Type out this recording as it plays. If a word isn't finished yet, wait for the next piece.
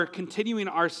Continuing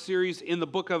our series in the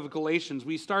book of Galatians.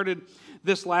 We started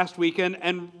this last weekend,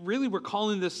 and really we're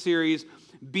calling this series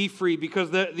Be Free,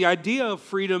 because the idea of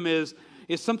freedom is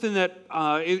something that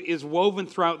is woven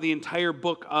throughout the entire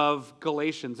book of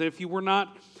Galatians. And if you were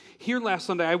not here last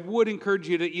Sunday, I would encourage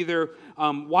you to either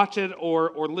watch it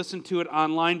or listen to it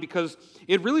online, because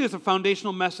it really is a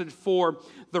foundational message for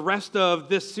the rest of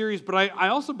this series. But I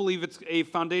also believe it's a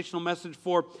foundational message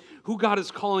for who God is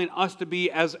calling us to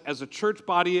be as a church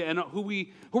body, and who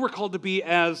we're called to be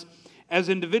as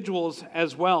individuals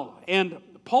as well. And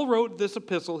Paul wrote this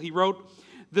epistle. He wrote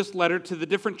this letter to the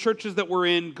different churches that were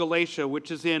in Galatia, which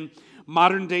is in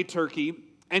modern-day Turkey.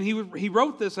 And he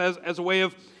wrote this as a way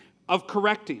of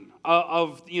correcting,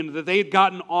 that they had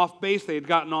gotten off base, they had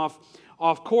gotten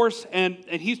off course, and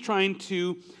he's trying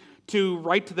to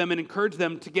write to them and encourage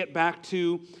them to get back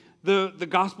to the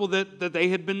gospel that they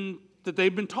had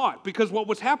been taught. Because what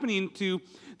was happening to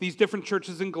these different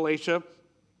churches in Galatia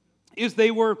is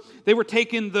they were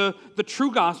taking the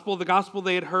true gospel, the gospel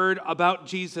they had heard about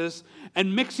Jesus,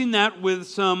 and mixing that with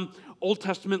some Old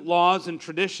Testament laws and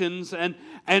traditions, and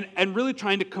really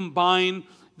trying to combine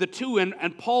the two.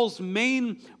 And Paul's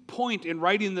main point in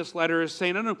writing this letter is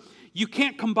saying, no, you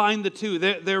can't combine the two.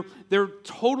 They're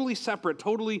totally separate,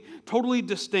 totally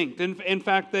distinct. In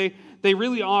fact, they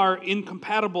really are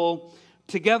incompatible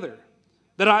together.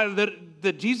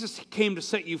 That Jesus came to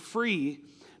set you free,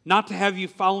 not to have you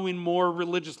following more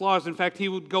religious laws. In fact, he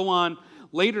would go on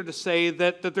later to say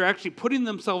that they're actually putting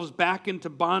themselves back into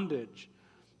bondage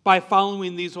by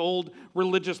following these old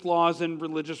religious laws and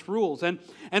religious rules. And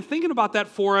thinking about that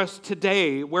for us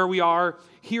today, where we are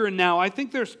here and now, I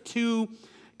think there's two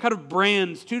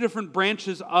different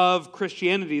branches of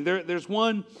Christianity. There's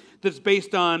one that's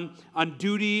based on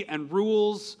duty and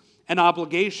rules and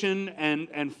obligation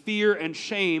and fear and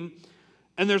shame.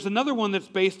 And there's another one that's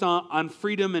based on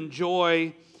freedom and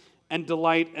joy and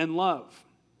delight and love.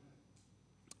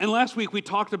 And last week we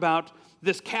talked about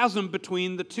this chasm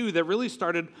between the two that really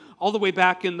started all the way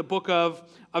back in the book of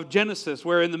Genesis,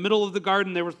 where in the middle of the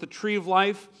garden there was the tree of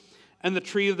life and the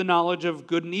tree of the knowledge of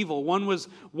good and evil. One was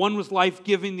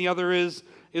life-giving, the other is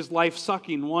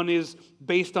life-sucking. One is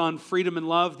based on freedom and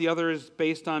love, the other is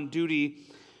based on duty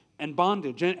and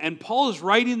bondage. And Paul is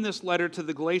writing this letter to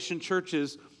the Galatian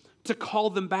churches to call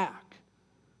them back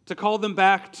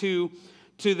to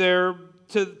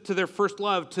their first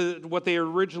love, to what they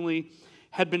originally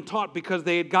had been taught, because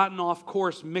they had gotten off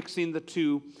course mixing the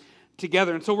two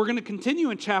together. And so we're going to continue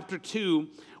in chapter 2,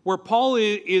 where Paul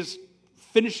is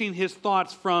finishing his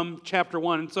thoughts from chapter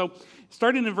 1. And so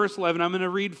starting in verse 11, I'm going to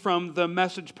read from the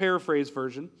Message Paraphrase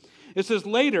version. It says,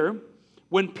 "Later,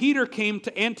 when Peter came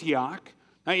to Antioch,"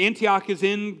 now Antioch is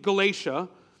in Galatia.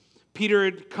 Peter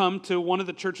had come to one of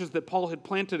the churches that Paul had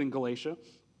planted in Galatia.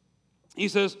 He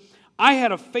says, "I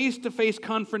had a face-to-face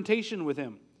confrontation with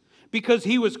him because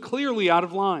he was clearly out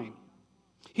of line.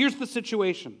 Here's the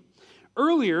situation.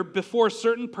 Earlier, before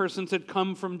certain persons had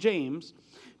come from James,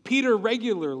 Peter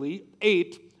regularly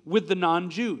ate with the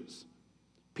non-Jews.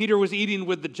 Peter was eating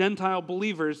with the Gentile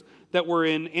believers that were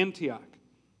in Antioch.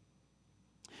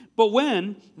 But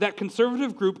when that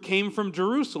conservative group came from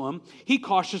Jerusalem, he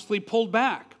cautiously pulled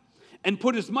back and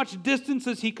put as much distance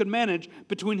as he could manage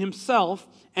between himself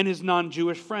and his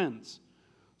non-Jewish friends."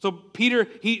 So Peter,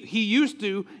 he used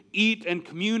to eat and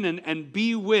commune and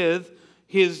be with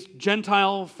his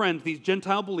Gentile friends, these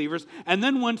Gentile believers. And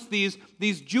then once these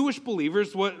Jewish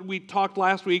believers, what we talked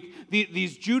last week,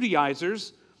 these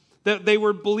Judaizers, that they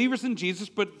were believers in Jesus,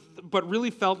 but really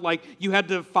felt like you had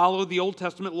to follow the Old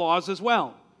Testament laws as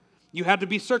well. You had to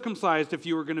be circumcised if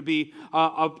you were going to be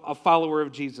a follower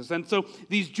of Jesus. And so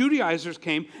these Judaizers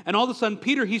came, and all of a sudden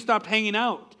Peter, he stopped hanging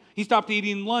out. He stopped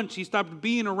eating lunch. He stopped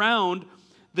being around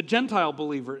the Gentile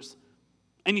believers.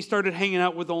 And he started hanging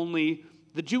out with only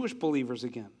the Jewish believers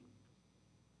again.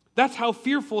 That's how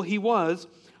fearful he was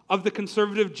of the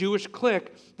conservative Jewish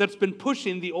clique that's been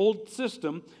pushing the old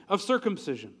system of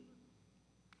circumcision.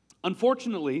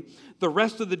 Unfortunately, the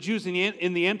rest of the Jews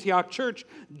in the Antioch church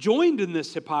joined in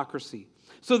this hypocrisy,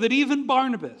 so that even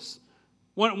Barnabas,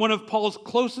 one of Paul's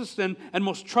closest and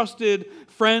most trusted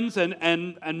friends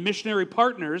and missionary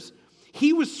partners,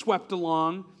 he was swept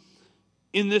along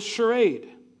in this charade.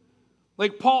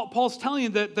 Like Paul's telling you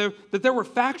that there were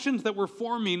factions that were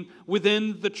forming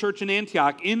within the church in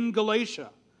Antioch, in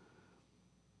Galatia,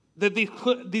 that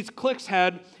these cliques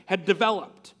had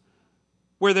developed.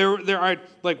 Where there are,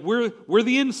 like, we're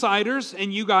the insiders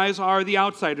and you guys are the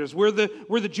outsiders. We're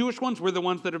the Jewish ones. We're the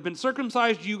ones that have been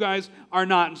circumcised. You guys are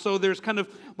not. And so there's kind of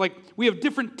like, we have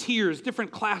different tiers, different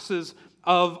classes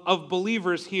of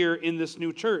believers here in this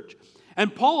new church.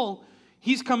 And Paul,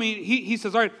 he's coming, he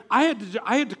says, all right, I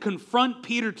had to confront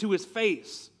Peter to his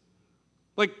face.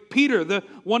 Like Peter,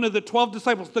 one of the 12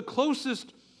 disciples, the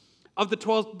closest of the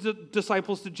 12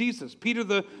 disciples to Jesus. Peter,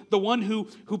 the one who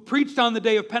preached on the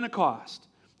day of Pentecost,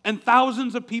 and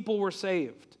thousands of people were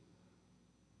saved.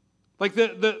 Like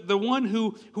the one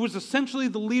who was essentially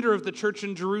the leader of the church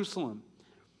in Jerusalem.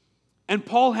 And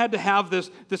Paul had to have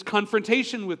this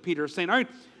confrontation with Peter, saying, all right,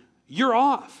 you're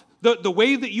off. The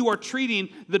way that you are treating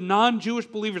the non-Jewish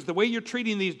believers, the way you're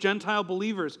treating these Gentile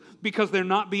believers because they're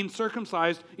not being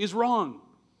circumcised is wrong.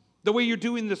 The way you're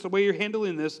doing this, the way you're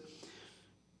handling this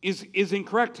is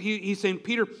incorrect. He's saying,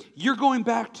 Peter, you're going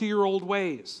back to your old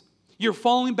ways. You're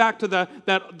falling back to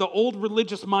the old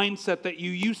religious mindset that you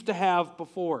used to have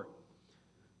before.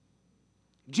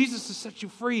 Jesus has set you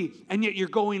free, and yet you're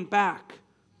going back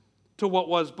to what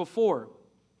was before.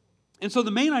 And so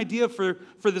the main idea for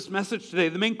this message today,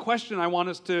 the main question I want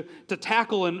us to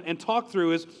tackle and talk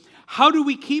through is, how do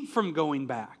we keep from going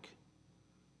back?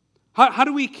 How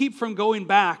do we keep from going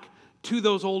back to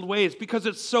those old ways? Because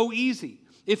it's so easy.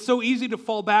 It's so easy to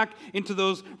fall back into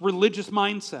those religious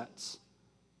mindsets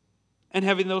and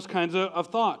having those kinds of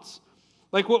thoughts.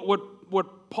 Like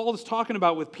what Paul is talking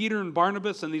about with Peter and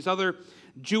Barnabas and these other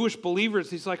Jewish believers.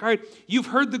 He's like, all right, you've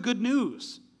heard the good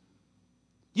news.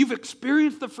 You've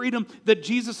experienced the freedom that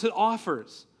Jesus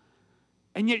offers,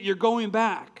 and yet you're going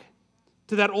back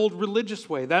to that old religious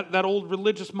way, that old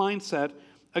religious mindset.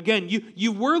 Again,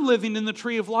 you were living in the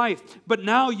tree of life, but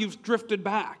now you've drifted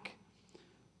back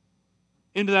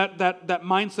into that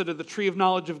mindset of the tree of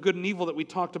knowledge of good and evil that we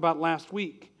talked about last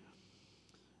week.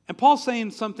 And Paul's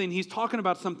saying something, he's talking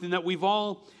about something that we've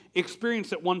all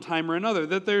experienced at one time or another,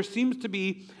 that there seems to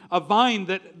be a vine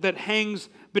that hangs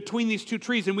between these two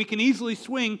trees, and we can easily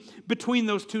swing between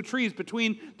those two trees,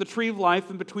 between the tree of life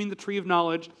and between the tree of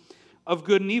knowledge of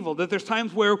good and evil. That there's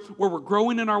times where we're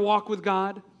growing in our walk with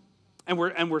God, and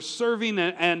we're serving,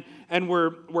 and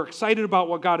we're excited about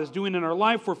what God is doing in our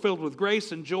life. We're filled with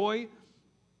grace and joy.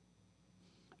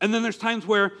 And then there's times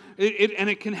where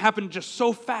it can happen just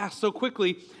so fast, so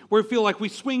quickly, where we feel like we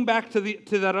swing back to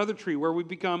that other tree, where we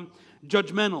become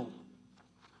judgmental,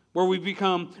 where we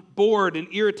become bored and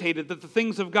irritated, that the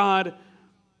things of God,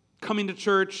 coming to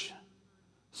church,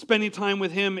 spending time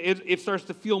with Him, it starts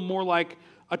to feel more like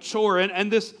a chore.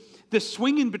 And this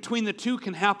swinging between the two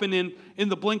can happen in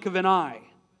the blink of an eye.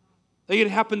 It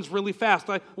happens really fast.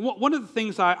 One of the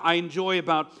things I enjoy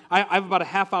about, I have about a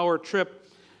half-hour trip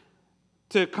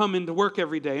to come into work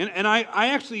every day. And I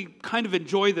actually kind of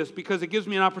enjoy this because it gives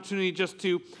me an opportunity just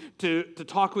to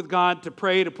talk with God, to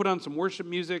pray, to put on some worship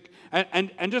music,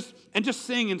 and just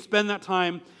sing and spend that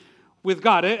time with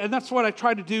God. And that's what I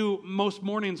try to do most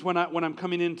mornings when I'm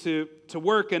coming into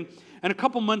work. And a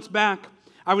couple months back,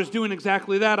 I was doing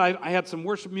exactly that. I had some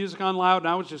worship music on loud, and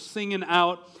I was just singing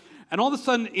out. And all of a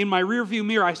sudden, in my rearview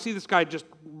mirror, I see this guy just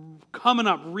coming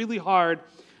up really hard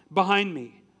behind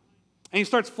me. And he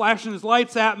starts flashing his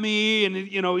lights at me, and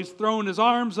he's throwing his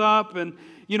arms up, and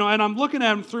I'm looking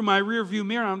at him through my rear view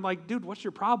mirror, and I'm like, dude, what's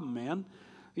your problem, man?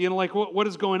 What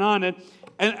is going on?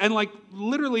 And like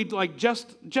literally, like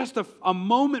just a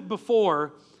moment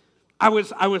before, I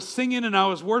was singing and I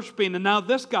was worshiping, and now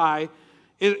this guy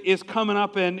is coming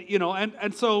up,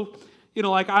 and so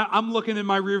I'm looking in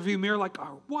my rear view mirror, like,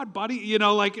 oh, what, buddy?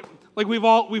 Like we've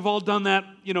all done that,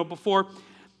 before.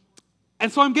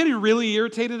 And so I'm getting really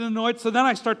irritated and annoyed. So then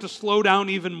I start to slow down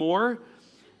even more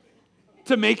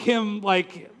to make him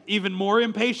like even more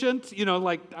impatient.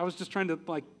 Like I was just trying to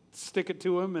like stick it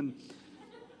to him. And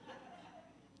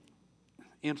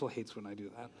Angela hates when I do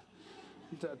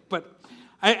that.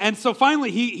 And so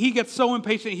finally he gets so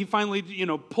impatient. He finally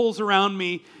pulls around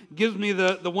me, gives me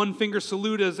the one finger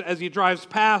salute as he drives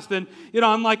past. And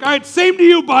I'm like, all right, same to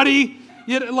you, buddy.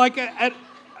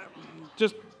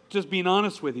 Just being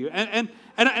honest with you. And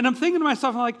I'm thinking to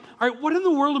myself, I'm like, all right, what in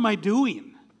the world am I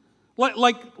doing?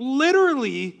 Like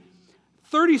literally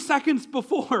 30 seconds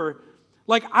before,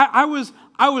 like I was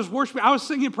worshiping, I was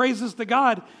singing praises to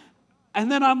God,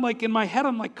 and then I'm like, in my head,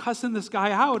 I'm like cussing this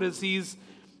guy out as he's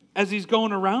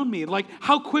going around me. Like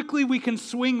how quickly we can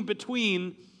swing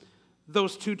between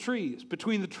those two trees,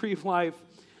 between the tree of life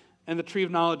and the tree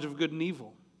of knowledge of good and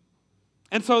evil.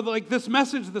 And so like this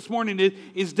message this morning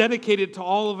is dedicated to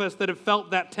all of us that have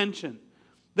felt that tension,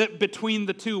 that between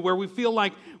the two, where we feel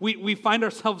like we find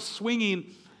ourselves swinging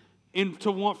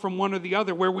from one or the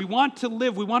other, where we want to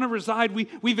live, we want to reside,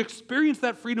 we've experienced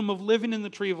that freedom of living in the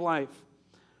tree of life,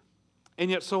 and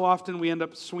yet so often we end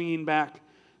up swinging back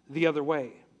the other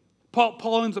way.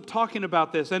 Paul ends up talking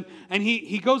about this, and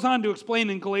he goes on to explain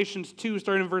in Galatians 2,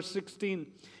 starting in verse 16.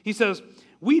 He says,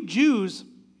 we Jews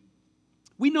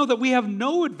We know that we have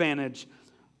no advantage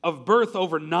of birth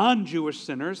over non-Jewish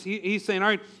sinners. He's saying, all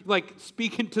right, like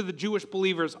speaking to the Jewish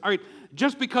believers, all right,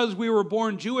 just because we were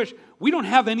born Jewish, we don't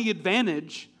have any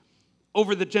advantage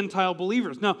over the Gentile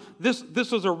believers. Now,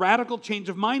 this was a radical change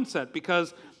of mindset,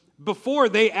 because before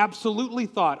they absolutely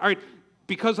thought, all right,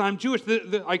 because I'm Jewish,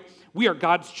 like we are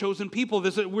God's chosen people.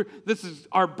 This is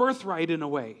our birthright in a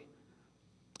way.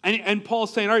 And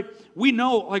Paul's saying, all right, we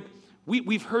know, like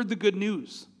we've heard the good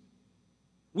news.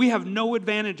 We have no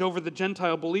advantage over the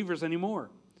Gentile believers anymore.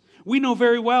 We know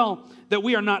very well that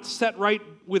we are not set right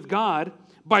with God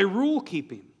by rule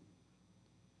keeping,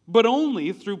 but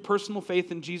only through personal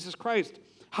faith in Jesus Christ.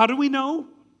 How do we know?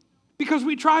 Because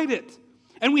we tried it.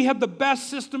 And we have the best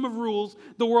system of rules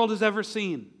the world has ever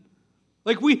seen.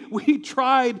 Like we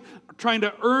tried trying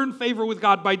to earn favor with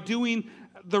God by doing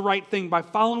the right thing, by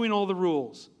following all the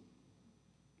rules.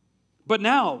 But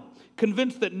now,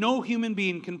 convinced that no human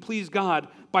being can please God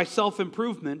by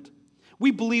self-improvement, we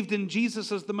believed in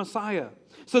Jesus as the Messiah,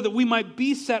 so that we might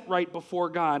be set right before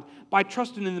God by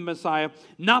trusting in the Messiah,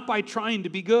 not by trying to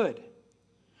be good.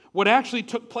 What actually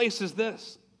took place is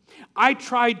this. I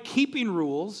tried keeping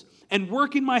rules and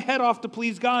working my head off to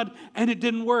please God, and it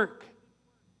didn't work.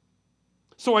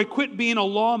 So I quit being a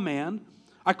lawman.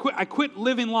 I quit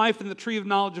living life in the tree of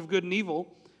knowledge of good and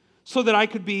evil so that I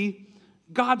could be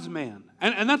God's man.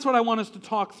 And that's what I want us to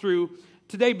talk through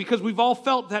today, because we've all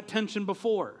felt that tension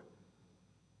before.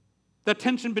 That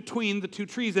tension between the two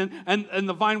trees and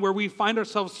the vine, where we find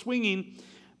ourselves swinging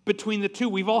between the two.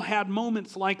 We've all had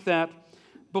moments like that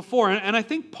before. And I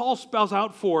think Paul spells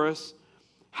out for us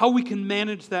how we can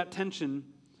manage that tension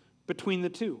between the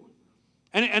two.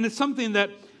 And it's something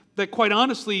that quite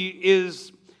honestly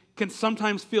can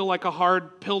sometimes feel like a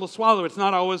hard pill to swallow. It's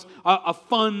not always a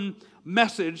fun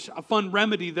message, a fun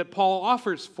remedy that Paul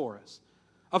offers for us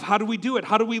of how do we do it?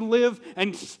 How do we live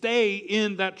and stay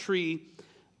in that tree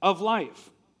of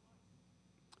life?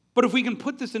 But if we can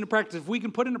put this into practice, if we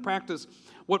can put into practice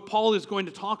what Paul is going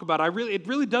to talk about, it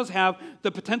really does have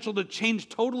the potential to change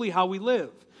totally how we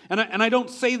live. And I don't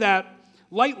say that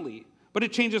lightly, but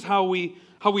it changes how we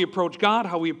approach God,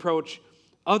 how we approach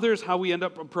others, how we end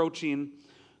up approaching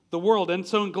the world. And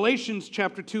so in Galatians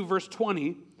chapter 2, verse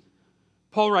 20,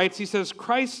 Paul writes, he says,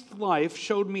 Christ's life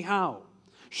showed me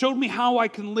how I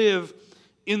can live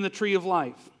in the tree of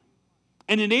life,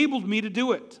 and enabled me to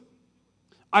do it.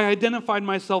 I identified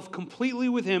myself completely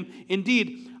with him.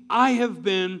 Indeed, I have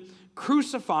been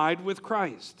crucified with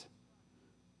Christ.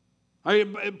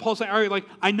 Paul said, all right, like,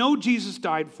 I know Jesus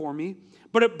died for me,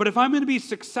 but if I'm going to be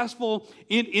successful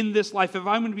in this life, if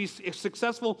I'm going to be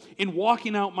successful in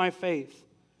walking out my faith,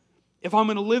 if I'm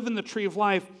going to live in the tree of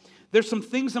life, there's some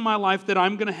things in my life that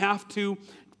I'm going to have to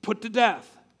put to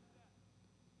death.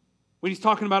 When he's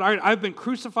talking about, all right, I've been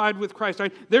crucified with Christ,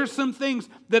 right? There's some things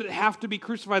that have to be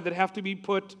crucified, that have to be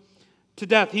put to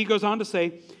death. He goes on to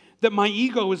say that my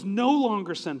ego is no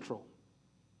longer central.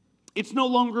 It's no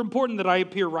longer important that I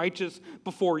appear righteous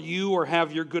before you or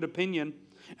have your good opinion,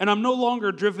 and I'm no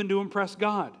longer driven to impress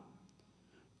God.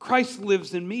 Christ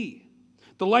lives in me.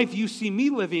 The life you see me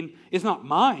living is not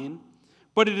mine,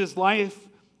 but it is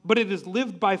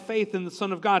lived by faith in the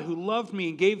Son of God, who loved me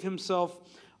and gave himself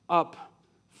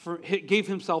for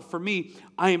me.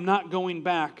 I am not going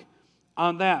back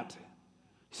on that.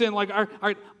 He's saying, like, all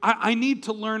right, I need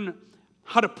to learn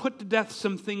how to put to death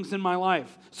some things in my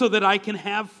life so that I can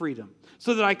have freedom,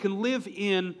 so that I can live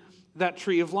in that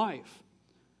tree of life.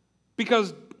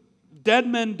 Because dead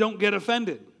men don't get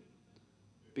offended,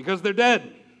 because they're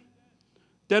dead.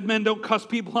 Dead men don't cuss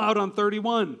people out on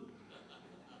 31.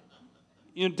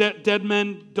 You know, dead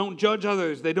men don't judge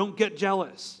others. They don't get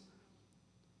jealous.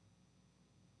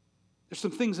 There's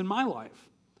some things in my life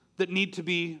that need to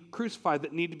be crucified,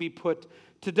 that need to be put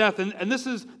to death. And this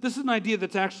is an idea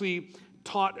that's actually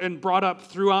taught and brought up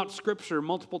throughout Scripture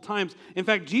multiple times. In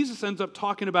fact, Jesus ends up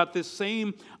talking about this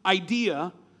same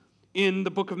idea in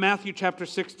the book of Matthew chapter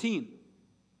 16.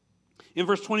 In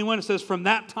verse 21, it says, from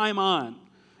that time on,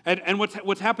 and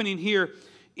what's happening here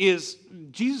is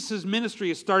Jesus' ministry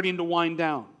is starting to wind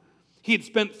down. He had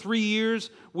spent 3 years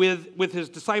with his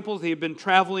disciples. They had been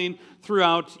traveling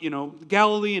throughout,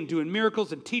 Galilee and doing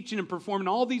miracles and teaching and performing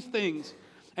all these things.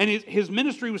 And his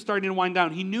ministry was starting to wind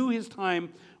down. He knew his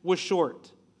time was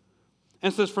short.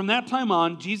 And it says, from that time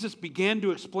on, Jesus began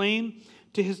to explain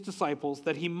to his disciples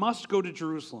that he must go to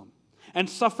Jerusalem and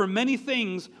suffer many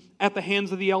things at the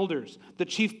hands of the elders, the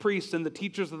chief priests, and the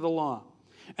teachers of the law,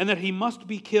 and that he must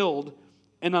be killed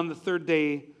and on the third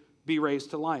day be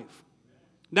raised to life.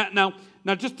 Now,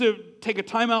 just to take a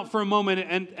time out for a moment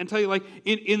and tell you, like,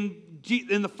 in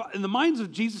the minds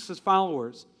of Jesus'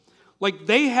 followers, Like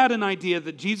they had an idea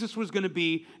that Jesus was going to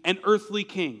be an earthly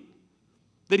king,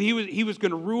 that he was going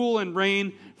to rule and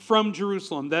reign from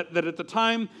Jerusalem, that at the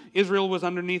time Israel was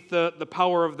underneath the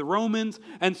power of the Romans,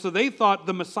 and so they thought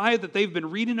the Messiah that they've been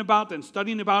reading about and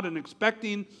studying about and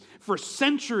expecting for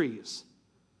centuries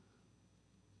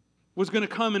was going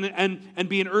to come and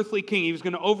be an earthly king. He was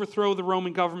going to overthrow the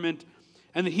Roman government,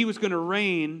 and that he was going to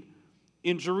reign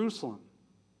in Jerusalem.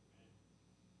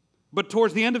 But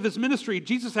towards the end of his ministry,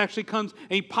 Jesus actually comes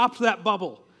and he pops that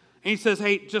bubble. And he says,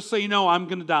 hey, just so you know, I'm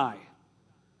going to die.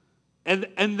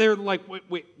 And they're like,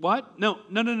 wait, what? No.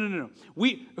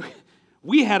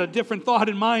 We had a different thought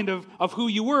in mind of who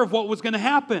you were, of what was going to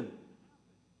happen.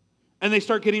 And they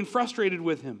start getting frustrated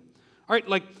with him. All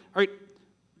right,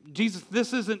 Jesus,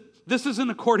 this isn't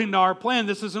according to our plan.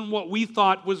 This isn't what we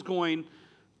thought was going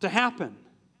to happen.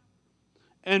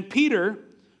 And Peter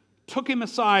took him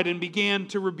aside and began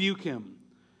to rebuke him.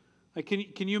 Like,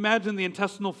 can you imagine the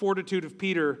intestinal fortitude of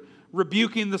Peter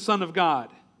rebuking the Son of God,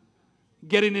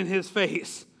 getting in his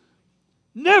face?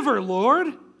 Never, Lord,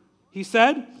 he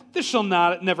said. This shall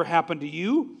never happen to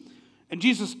you. And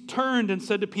Jesus turned and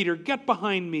said to Peter, get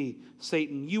behind me,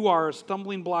 Satan. You are a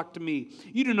stumbling block to me.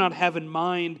 You do not have in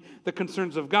mind the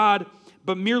concerns of God,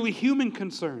 but merely human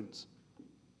concerns.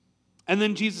 And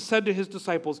then Jesus said to his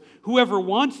disciples, whoever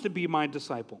wants to be my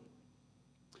disciple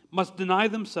must deny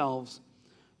themselves,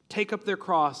 take up their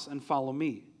cross, and follow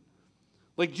me.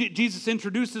 Like Jesus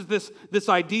introduces this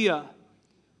idea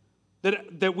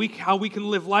that how we can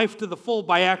live life to the full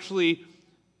by actually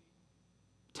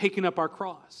taking up our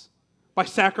cross, by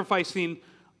sacrificing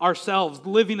ourselves,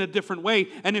 living a different way.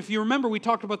 And if you remember, we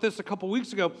talked about this a couple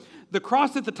weeks ago. The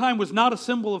cross at the time was not a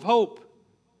symbol of hope.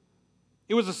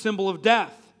 It was a symbol of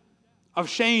death, of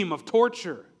shame, of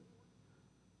torture.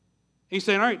 He's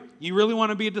saying, all right, you really want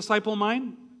to be a disciple of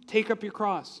mine? Take up your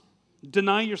cross.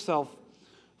 Deny yourself.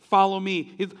 Follow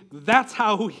me. That's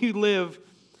how you live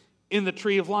in the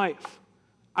tree of life.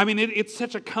 I mean, it's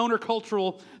such a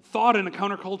countercultural thought and a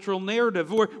countercultural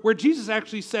narrative where Jesus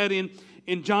actually said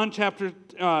in John chapter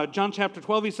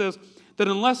 12, he says that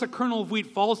unless a kernel of wheat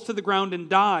falls to the ground and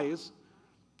dies,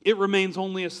 it remains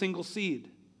only a single seed.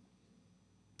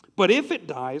 But if it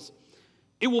dies,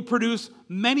 it will produce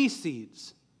many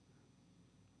seeds.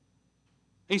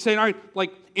 And he's saying, all right,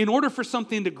 like in order for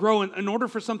something to grow, in order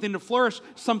for something to flourish,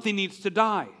 something needs to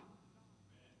die.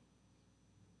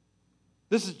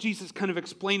 This is Jesus kind of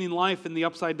explaining life in the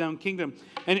upside-down kingdom.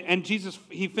 And Jesus,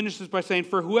 he finishes by saying,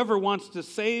 for whoever wants to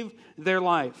save their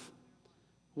life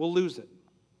will lose it.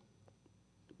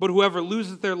 But whoever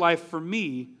loses their life for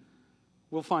me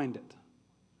will find it.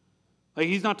 Like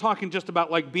he's not talking just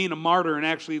about like being a martyr and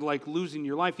actually like losing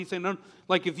your life. He's saying, no,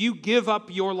 like if you give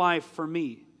up your life for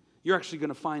me, you're actually going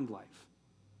to find life.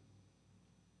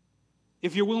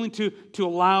 If you're willing to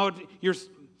allow your,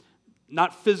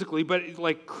 not physically, but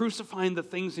like crucifying the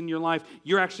things in your life,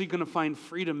 you're actually going to find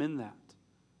freedom in that.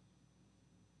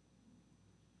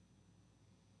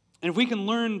 And if we can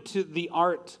learn to the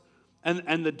art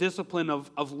and the discipline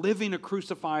of living a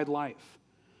crucified life,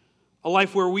 a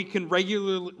life where we can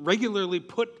regularly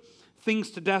put things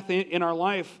to death in our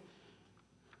life.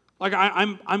 Like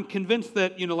I'm convinced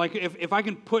that, like if I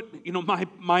can put,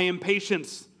 my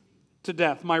impatience to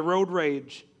death, my road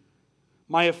rage,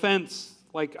 my offense,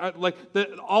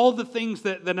 all the things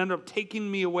that end up taking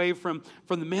me away from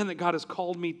the man that God has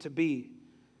called me to be,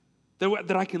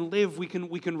 that I can live, we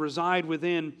can reside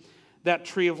within that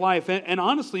tree of life. And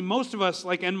honestly, most of us,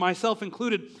 and myself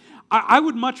included, I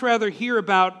would much rather hear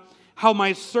about how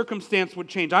my circumstance would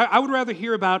change. I would rather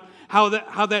hear about how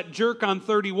that jerk on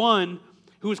 31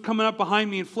 who was coming up behind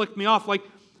me and flicked me off,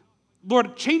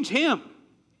 Lord, change him.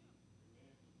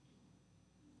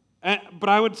 But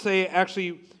I would say,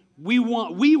 actually, we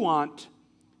want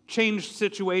changed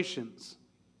situations.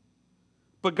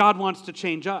 But God wants to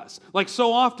change us.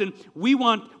 So often, we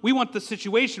want the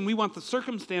situation, we want the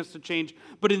circumstance to change,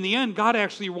 but in the end, God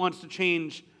actually wants to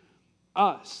change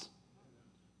us.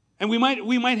 And we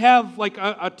might have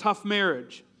a tough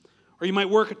marriage, or you might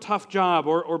work a tough job,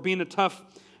 or be in a tough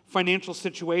financial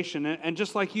situation. And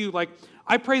just like you,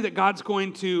 I pray that God's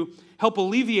going to help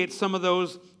alleviate some of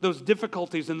those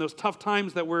difficulties and those tough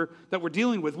times that we're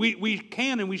dealing with. We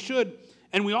can and we should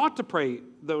and we ought to pray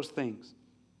those things.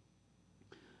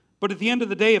 But at the end of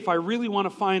the day, if I really want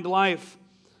to find life,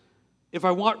 if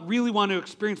I really want to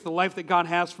experience the life that God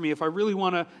has for me, if I really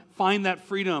want to find that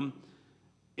freedom,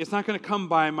 it's not going to come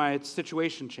by my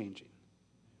situation changing.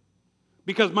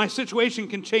 Because my situation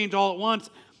can change all at once,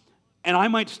 and I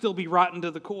might still be rotten to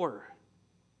the core.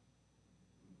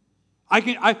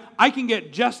 I can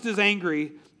get just as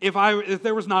angry if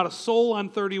there was not a soul on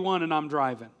 31 and I'm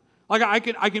driving. Like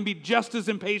I can be just as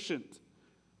impatient.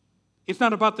 It's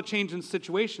not about the change in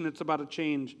situation, it's about a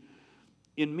change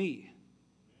in me.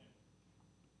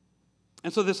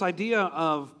 And so this idea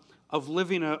of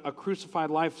living a crucified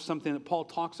life is something that Paul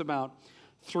talks about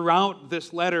throughout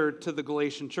this letter to the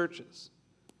Galatian churches.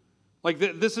 Like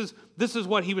this is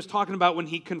what he was talking about when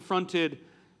he confronted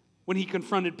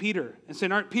Peter and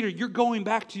saying, all right, Peter, you're going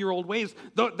back to your old ways.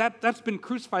 That's been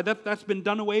crucified. That's been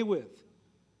done away with.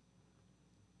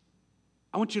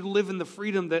 I want you to live in the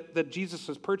freedom that Jesus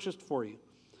has purchased for you.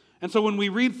 And so when we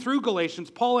read through Galatians,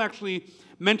 Paul actually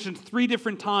mentions 3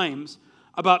 different times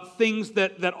about things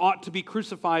that ought to be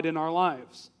crucified in our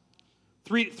lives.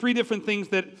 Three different things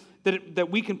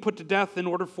that we can put to death in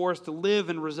order for us to live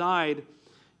and reside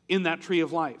in that tree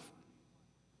of life.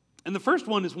 And the first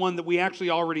one is one that we actually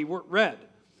already read,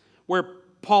 where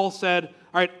Paul said,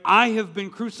 all right, I have been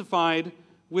crucified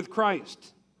with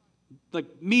Christ.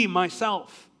 Like me,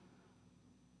 myself.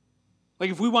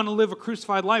 Like if we want to live a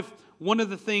crucified life, one of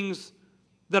the things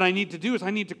that I need to do is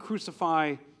I need to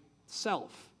crucify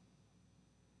self.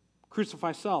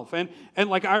 Crucify self. And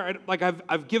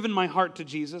I've given my heart to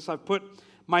Jesus. I've put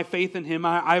my faith in him.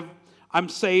 I'm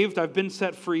saved. I've been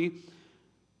set free.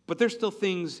 But there's still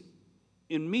things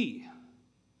in me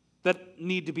that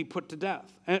need to be put to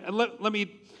death. And let me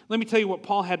tell you what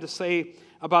Paul had to say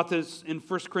about this in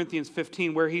 1 Corinthians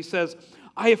 15, where he says,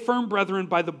 I affirm, brethren,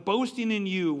 by the boasting in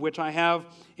you which I have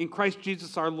in Christ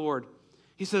Jesus our Lord.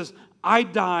 He says, I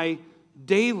die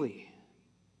daily.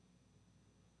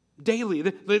 Daily.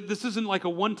 This isn't like a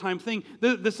one-time thing.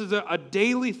 This is a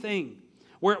daily thing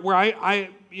where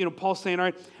Paul's saying, all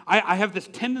right, I have this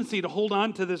tendency to hold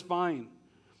on to this vine,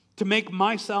 to make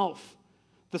myself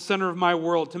the center of my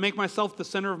world, to make myself the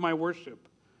center of my worship.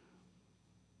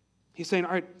 He's saying,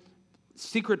 all right,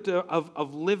 secret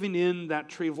of living in that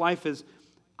tree of life is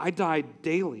I die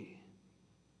daily.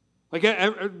 Like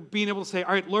being able to say,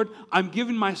 all right, Lord, I'm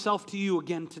giving myself to you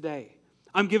again today.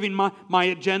 I'm giving my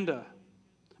agenda,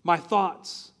 my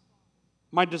thoughts,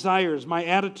 my desires, my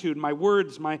attitude, my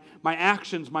words, my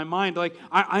actions, my mind. Like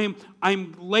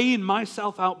I'm laying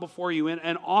myself out before you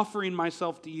and offering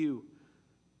myself to you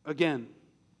again.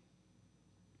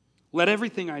 Let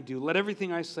everything I do, let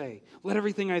everything I say, let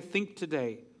everything I think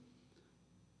today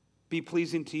be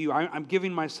pleasing to you. I'm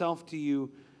giving myself to you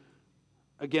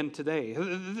again today.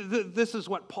 This is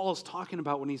what Paul is talking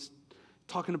about when he's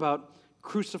talking about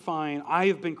crucifying. I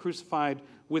have been crucified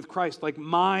with Christ. Like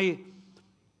my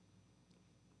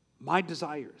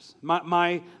desires,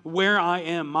 my where I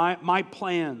am, my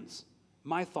plans,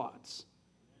 my thoughts.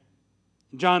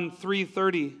 John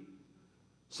 3:30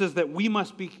 says that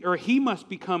he must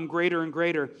become greater and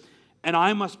greater, and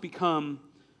I must become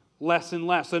less and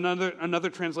less. Another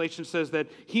translation says that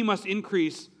he must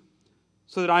increase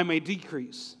so that I may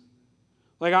decrease.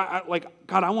 Like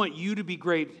God, I want you to be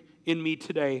great in me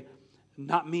today,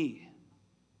 not me.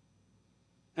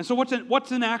 And so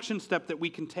what's an action step that we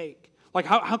can take? Like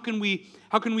how can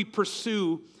we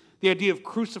pursue the idea of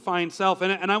crucifying self?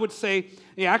 And I would say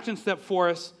the action step for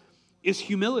us is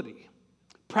humility.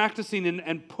 Practicing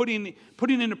and putting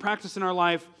into practice in our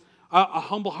life a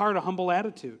humble heart, a humble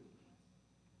attitude.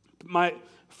 My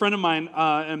friend of mine,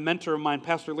 a mentor of mine,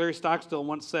 Pastor Larry Stockstill,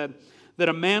 once said that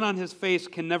a man on his face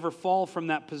can never fall from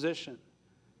that position.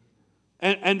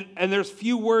 And there's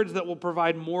few words that will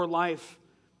provide more life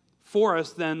for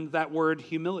us than that word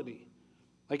humility.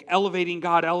 Like elevating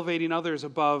God, elevating others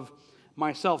above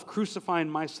myself, crucifying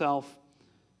myself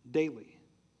daily,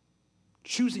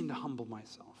 choosing to humble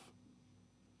myself.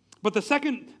 But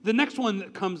the next one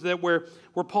that comes where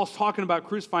Paul's talking about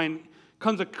crucifying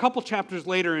comes a couple chapters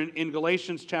later in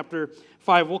Galatians chapter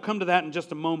 5. We'll come to that in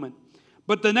just a moment.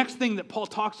 But the next thing that Paul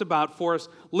talks about for us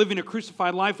living a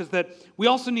crucified life is that we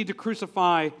also need to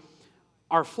crucify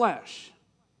our flesh.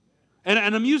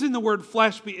 And I'm using the word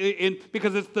flesh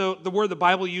because it's the word the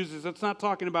Bible uses. It's not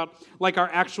talking about like our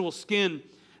actual skin,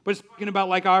 but it's talking about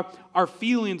like our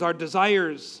feelings, our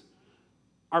desires,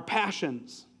 our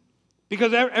passions.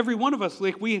 Because every one of us,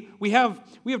 like we have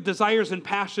desires and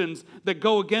passions that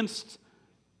go against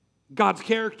God's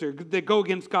character, that go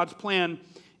against God's plan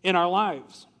in our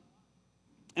lives.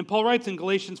 And Paul writes in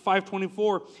Galatians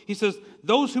 5:24, he says,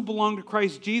 those who belong to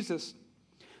Christ Jesus,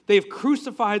 they have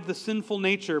crucified the sinful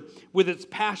nature with its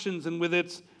passions and with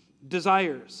its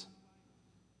desires.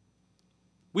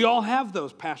 We all have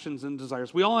those passions and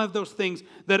desires. We all have those things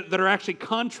that are actually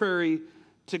contrary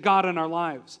to God in our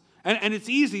lives. And it's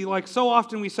easy, like so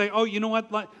often we say, oh, you know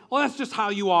what? Well, that's just how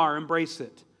you are. Embrace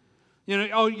it.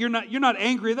 Oh, you're not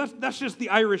angry. That's just the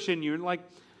Irish in you. And like,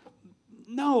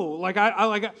 no, like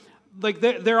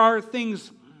there are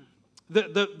things,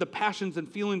 the passions and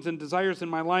feelings and desires in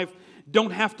my life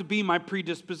don't have to be my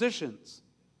predispositions.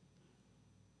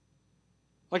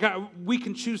 Like we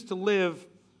can choose to live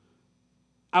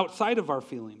outside of our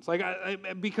feelings.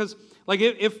 Because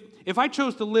if I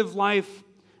chose to live life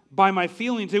by my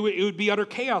feelings, it would be utter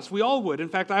chaos. We all would. In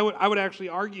fact, I would actually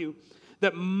argue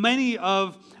that many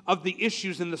of the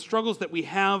issues and the struggles that we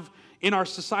have in our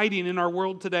society and in our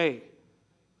world today,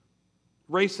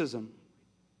 racism,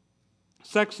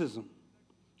 sexism,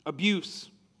 abuse,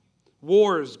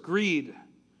 wars, greed,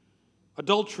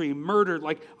 adultery, murder,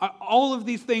 all of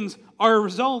these things are a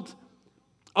result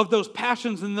of those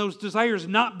passions and those desires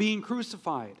not being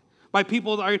crucified by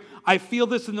people that I feel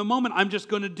this in the moment, I'm just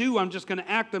going to do, I'm just going to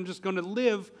act, I'm just going to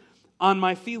live on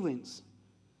my feelings.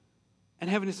 And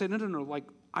having to say, no,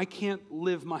 I can't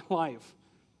live my life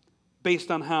based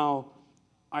on how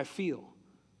I feel.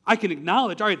 I can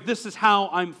acknowledge, all right, this is how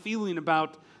I'm feeling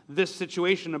about this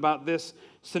situation, about this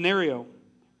scenario.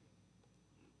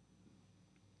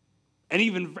 And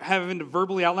even having to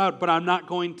verbally out loud, but I'm not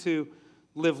going to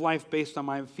live life based on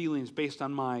my feelings, based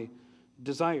on my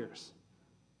desires.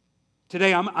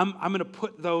 Today, I'm going to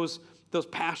put those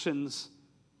passions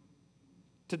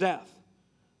to death.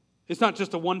 It's not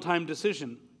just a one-time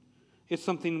decision. It's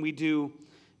something we do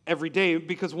every day,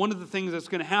 because one of the things that's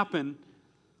going to happen,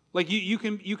 you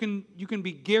can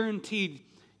be guaranteed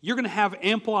you're going to have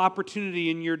ample opportunity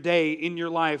in your day, in your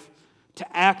life,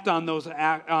 to act on those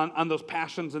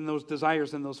passions and those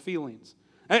desires and those feelings.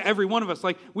 Every one of us,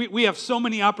 we have so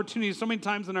many opportunities, so many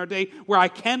times in our day where I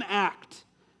can act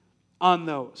on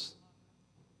those,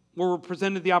 where we're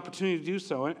presented the opportunity to do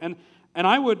so. And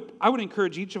I would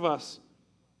encourage each of us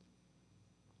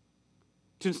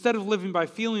to, instead of living by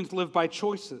feelings, live by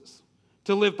choices,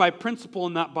 to live by principle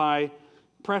and not by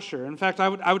pressure. In fact,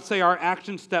 I would say our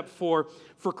action step for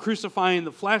crucifying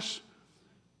the flesh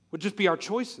would just be our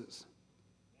choices.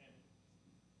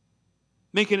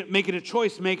 Making a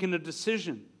choice, making a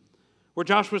decision. Where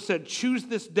Joshua said, choose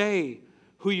this day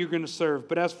who you're going to serve.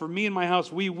 But as for me and my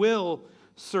house, we will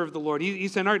serve the Lord. He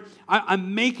said, all right,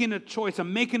 I'm making a choice.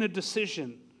 I'm making a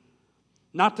decision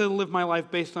not to live my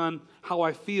life based on how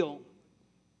I feel,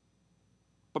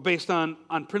 but based on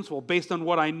principle, based on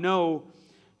what I know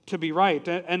to be right.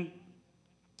 And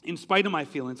in spite of my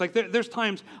feelings. There's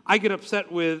times I get upset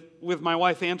with my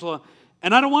wife, Angela,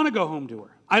 and I don't want to go home to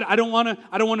her. I don't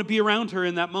want to be around her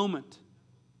in that moment.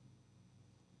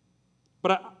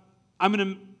 But I'm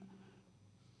going to,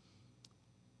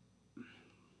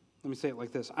 let me say it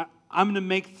like this. I'm going to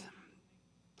make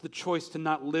the choice to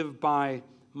not live by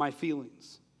my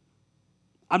feelings.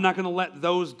 I'm not going to let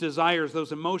those desires,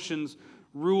 those emotions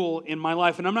rule in my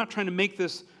life. And I'm not trying to make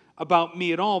this about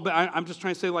me at all, but I'm just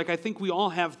trying to say, I think we all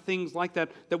have things like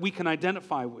that we can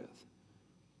identify with.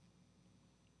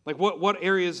 What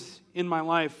areas in my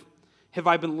life have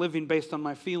I been living based on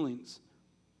my feelings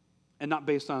and not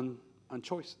based on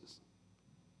choices,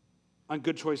 on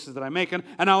good choices that I make? And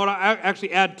I would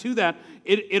actually add to that,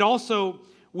 it also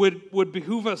would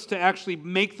behoove us to actually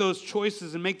make those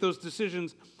choices and make those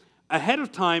decisions ahead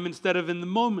of time instead of in the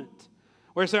moment.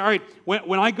 Where I say, all right,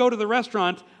 when I go to the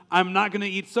restaurant, I'm not going to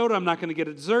eat soda, I'm not going to get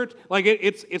a dessert.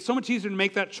 It's so much easier to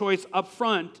make that choice up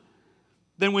front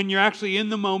than when you're actually in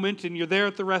the moment and you're there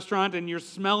at the restaurant and you're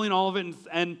smelling all of it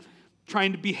and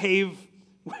trying to behave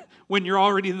when you're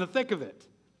already in the thick of it.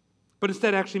 But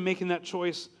instead actually making that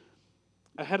choice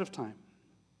ahead of time.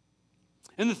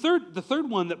 And the third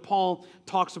one that Paul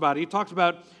talks about, he talks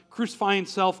about crucifying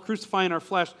self, crucifying our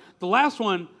flesh. The last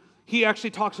one, he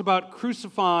actually talks about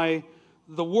crucify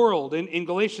the world. In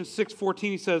Galatians 6:14,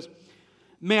 he says,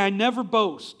 may I never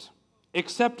boast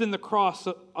except in the cross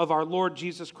of our Lord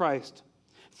Jesus Christ,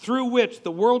 through which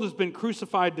the world has been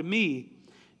crucified to me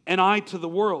and I to the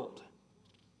world.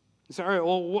 You say, all right,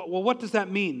 well, what does that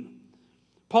mean?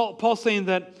 Paul's saying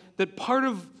that part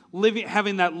of living,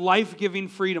 having that life-giving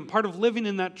freedom, part of living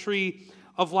in that tree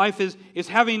of life is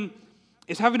having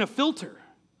a filter.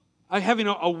 Having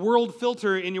a world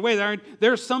filter in your way.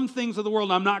 There are some things of the world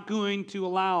I'm not going to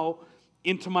allow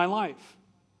into my life.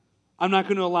 I'm not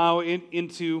going to allow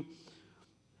to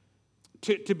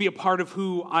be a part of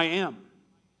who I am.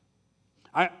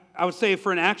 I would say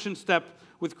for an action step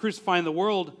with crucifying the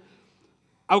world,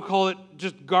 I would call it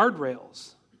just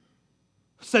guardrails.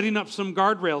 Setting up some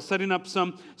guardrails, setting up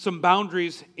some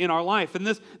boundaries in our life. And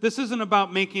this isn't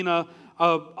about making a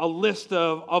list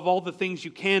of all the things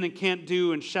you can and can't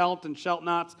do and shalt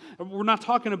nots. We're not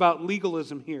talking about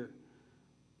legalism here.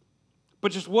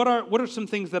 But just what are some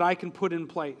things that I can put in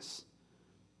place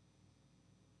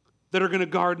that are going to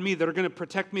guard me, that are going to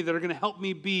protect me, that are going to help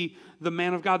me be the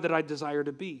man of God that I desire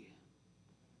to be.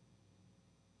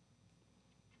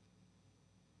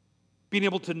 Being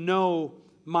able to know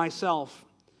myself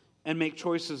and make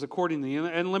choices accordingly.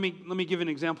 And let me give you an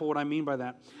example of what I mean by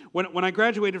that. When I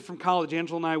graduated from college,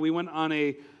 Angela and I, we went on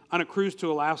a cruise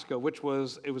to Alaska, which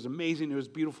was amazing. It was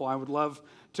beautiful. I would love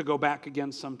to go back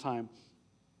again sometime.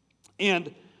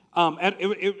 And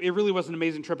it really was an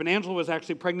amazing trip. And Angela was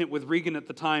actually pregnant with Regan at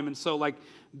the time, and so like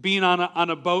being on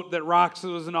a boat that rocks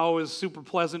wasn't always super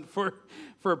pleasant for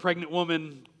a pregnant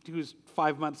woman who's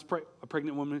 5 months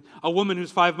a woman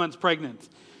who's 5 months pregnant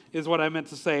is what I meant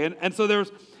to say. And so there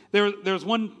was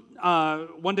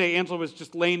one day Angela was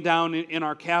just laying down in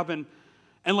our cabin,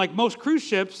 and like most cruise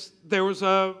ships, there was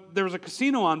a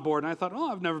casino on board, and I thought,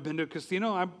 I've never been to a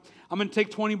casino. I'm going to take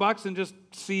 $20 and just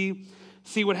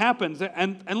see what happens.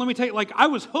 And let me tell you, like I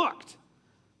was hooked.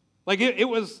 Like it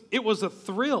was a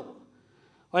thrill.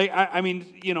 Like I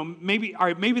mean, maybe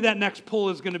that next pull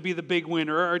is going to be the big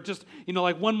winner, or just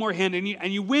like one more hand,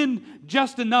 and you win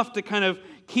just enough to kind of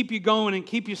keep you going and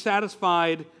keep you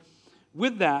satisfied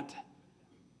with that.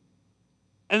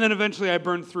 And then eventually I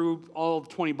burned through all the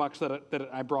 $20 that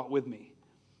I brought with me.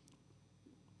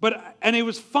 And it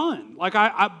was fun. Like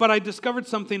but I discovered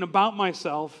something about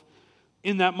myself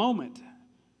in that moment,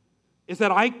 is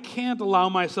that I can't allow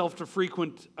myself to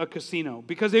frequent a casino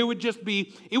because it would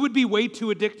be way too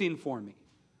addicting for me.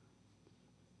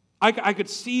 I could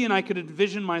see and I could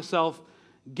envision myself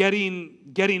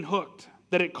getting hooked,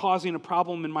 that it causing a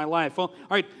problem in my life. Well, all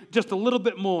right, just a little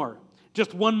bit more.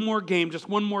 Just one more game, just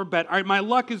one more bet. All right, my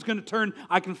luck is going to turn.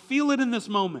 I can feel it in this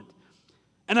moment.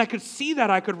 And I could see that.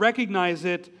 I could recognize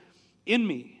it in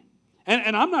me.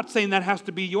 And I'm not saying that has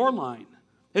to be your line.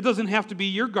 It doesn't have to be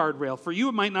your guardrail. For you,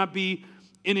 it might not be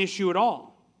an issue at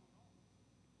all.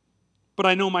 But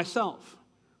I know myself.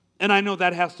 And I know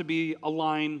that has to be a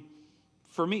line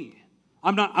for me.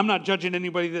 I'm not judging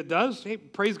anybody that does. Hey,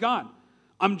 praise God.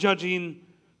 I'm judging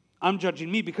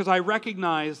me because I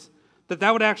recognize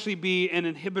that would actually be an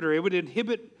inhibitor. It would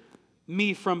inhibit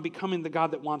me from becoming the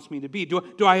God that wants me to be. Do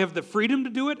I have the freedom to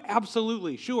do it?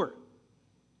 Absolutely, sure.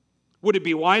 Would it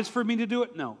be wise for me to do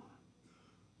it? No.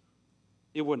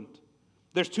 It wouldn't.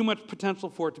 There's too much potential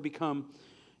for it to become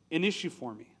an issue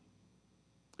for me.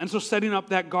 And so setting up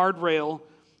that guardrail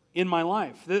in my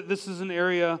life, this is an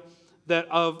area that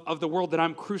of the world that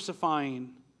I'm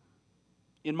crucifying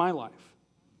in my life.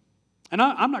 And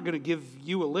I'm not going to give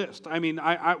you a list. I mean,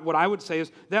 what I would say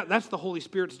is that's the Holy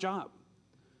Spirit's job.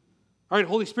 All right,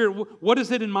 Holy Spirit, what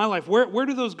is it in my life? Where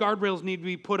do those guardrails need to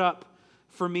be put up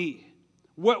for me?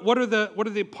 What are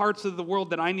the parts of the world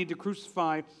that I need to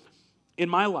crucify in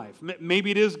my life? Maybe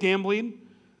it is gambling.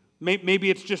 Maybe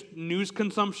it's just news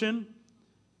consumption,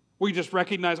 where you just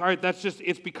recognize, all right,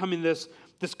 it's becoming this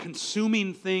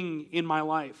consuming thing in my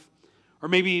life. Or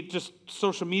maybe just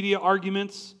social media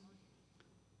arguments,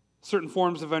 certain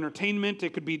forms of entertainment.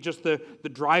 It could be just the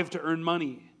drive to earn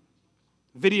money.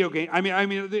 Video game. I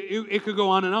mean, it could go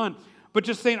on and on. But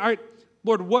just saying, all right,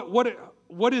 Lord,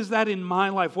 what is that in my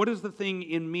life? What is the thing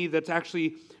in me that's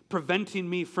actually preventing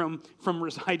me from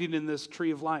residing in this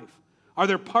tree of life? Are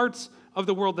there parts of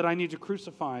the world that I need to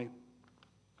crucify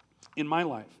in my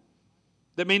life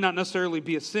that may not necessarily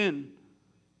be a sin?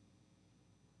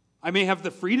 I may have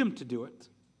the freedom to do it,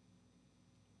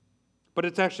 but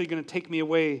it's actually going to take me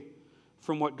away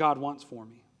from what God wants for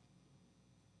me.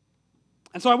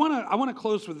 And so I want to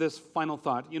close with this final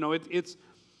thought. It's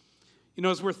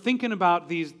as we're thinking about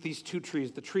these two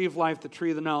trees, the tree of life, the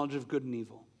tree of the knowledge of good and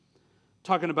evil,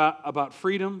 talking about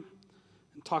freedom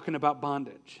and talking about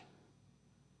bondage,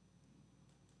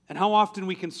 and how often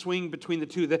we can swing between the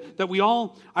two. That we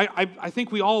all, I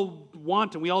think we all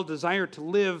want and we all desire to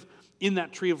live in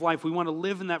that tree of life. We want to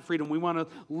live in that freedom. We want to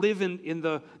live in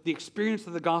the experience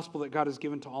of the gospel that God has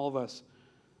given to all of us.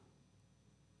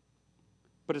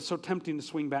 But it's so tempting to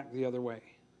swing back the other way,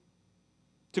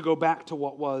 to go back to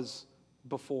what was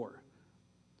before.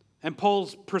 And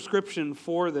Paul's prescription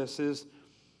for this is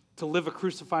to live a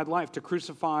crucified life, to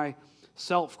crucify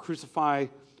self, crucify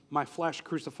my flesh,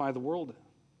 crucify the world.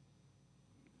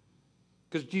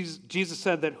 Because Jesus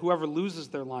said that whoever loses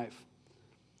their life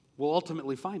will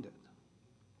ultimately find it.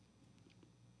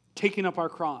 Taking up our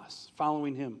cross,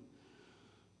 following him.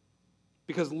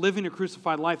 Because living a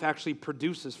crucified life actually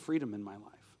produces freedom in my life.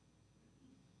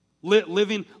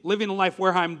 Living a life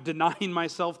where I'm denying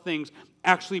myself things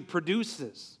actually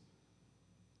produces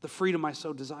the freedom I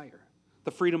so desire,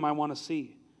 the freedom I want to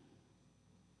see.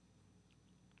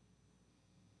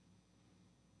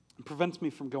 It prevents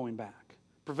me from going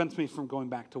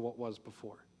back to what was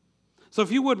before. So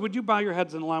if you would you bow your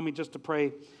heads and allow me just to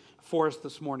pray for us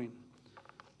this morning?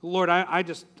 Lord, I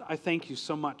thank you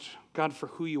so much, God, for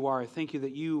who you are. I thank you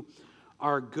that you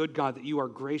are a good God, that you are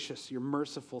gracious, you're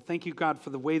merciful. Thank you, God, for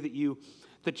the way that you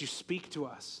speak to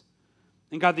us.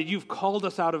 And God, that you've called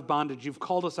us out of bondage, you've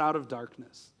called us out of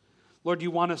darkness. Lord,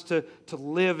 you want us to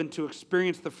live and to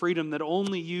experience the freedom that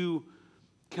only you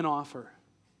can offer.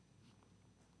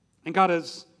 And God,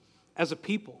 as a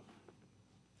people,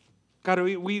 God,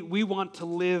 we want to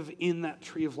live in that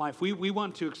tree of life. We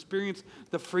want to experience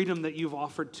the freedom that you've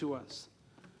offered to us.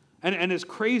 And as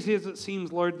crazy as it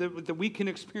seems, Lord, that we can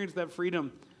experience that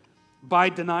freedom by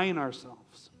denying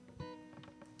ourselves.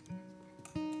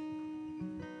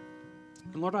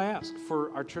 And Lord, I ask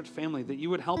for our church family that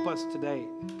you would help us today.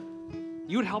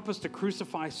 You would help us to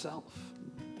crucify self.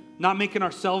 Not making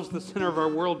ourselves the center of our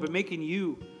world, but making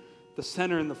you the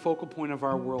center and the focal point of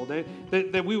our world.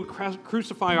 That we would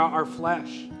crucify our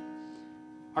flesh,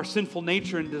 our sinful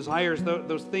nature and desires,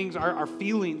 those things, our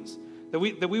feelings. That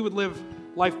we would live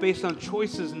life based on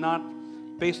choices, not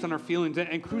based on our feelings.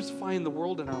 And crucifying the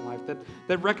world in our life.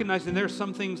 That recognizing there are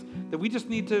some things that we just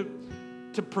need to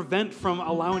prevent from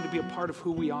allowing to be a part of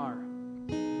who we are.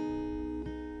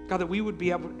 God, that we would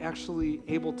be actually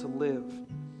able to live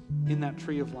in that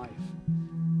tree of life.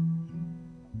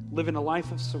 Live in a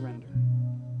life of surrender.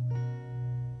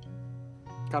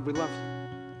 God, we love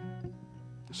you.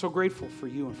 I'm so grateful for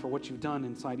you and for what you've done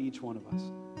inside each one of us.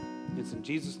 It's in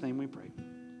Jesus' name we pray.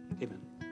 Amen.